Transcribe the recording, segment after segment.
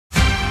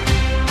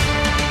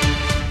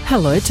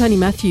Hello, Tony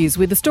Matthews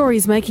with the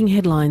stories making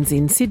headlines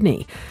in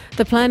Sydney.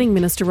 The Planning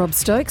Minister Rob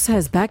Stokes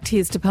has backed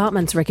his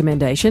department's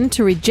recommendation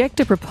to reject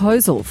a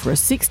proposal for a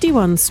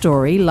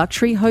 61-storey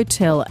luxury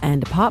hotel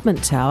and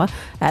apartment tower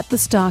at the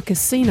Star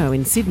Casino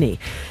in Sydney.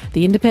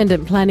 The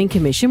Independent Planning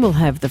Commission will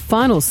have the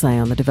final say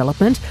on the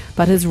development,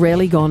 but has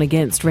rarely gone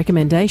against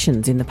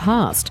recommendations in the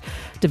past.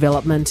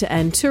 Development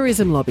and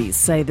tourism lobbies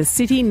say the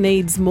city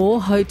needs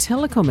more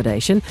hotel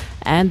accommodation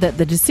and that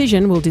the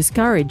decision will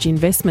discourage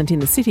investment in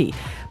the city.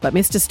 But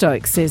Mr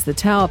Stokes says the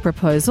tower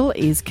proposal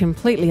is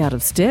completely out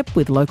of step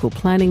with local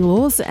planning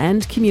laws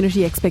and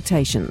community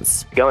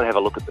expectations. Go and have a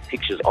look at the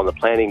pictures on the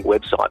planning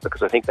website,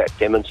 because I think that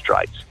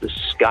demonstrates the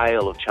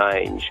scale of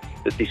change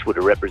that this would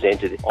have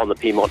represented on the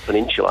Piedmont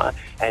Peninsula,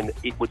 and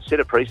it would set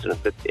a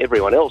precedent that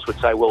everyone else would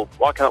say, well,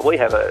 why can't we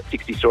have a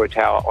 60-storey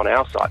tower on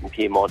our site in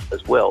Piedmont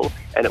as well?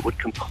 And it would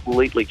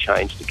completely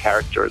change the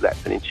character of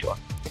that peninsula.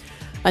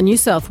 A New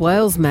South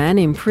Wales man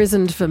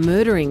imprisoned for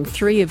murdering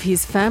 3 of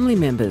his family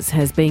members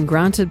has been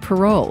granted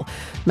parole.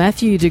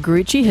 Matthew De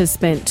Grucci has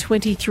spent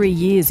 23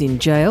 years in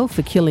jail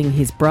for killing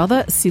his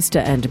brother, sister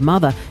and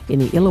mother in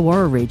the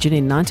Illawarra region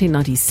in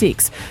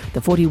 1996.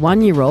 The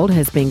 41-year-old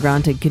has been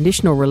granted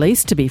conditional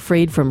release to be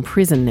freed from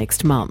prison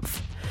next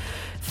month.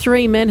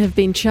 3 men have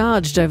been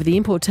charged over the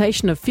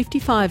importation of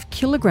 55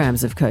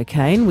 kilograms of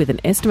cocaine with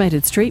an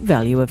estimated street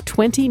value of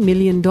 $20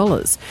 million.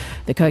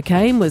 The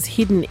cocaine was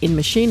hidden in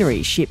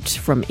machinery shipped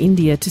from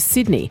India to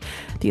Sydney.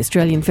 The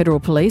Australian Federal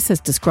Police has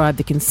described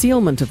the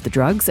concealment of the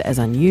drugs as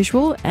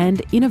unusual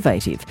and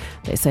innovative.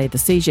 They say the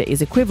seizure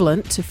is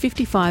equivalent to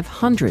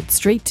 5,500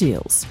 street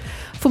deals.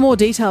 For more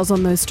details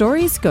on those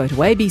stories, go to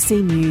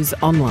ABC News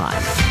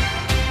Online.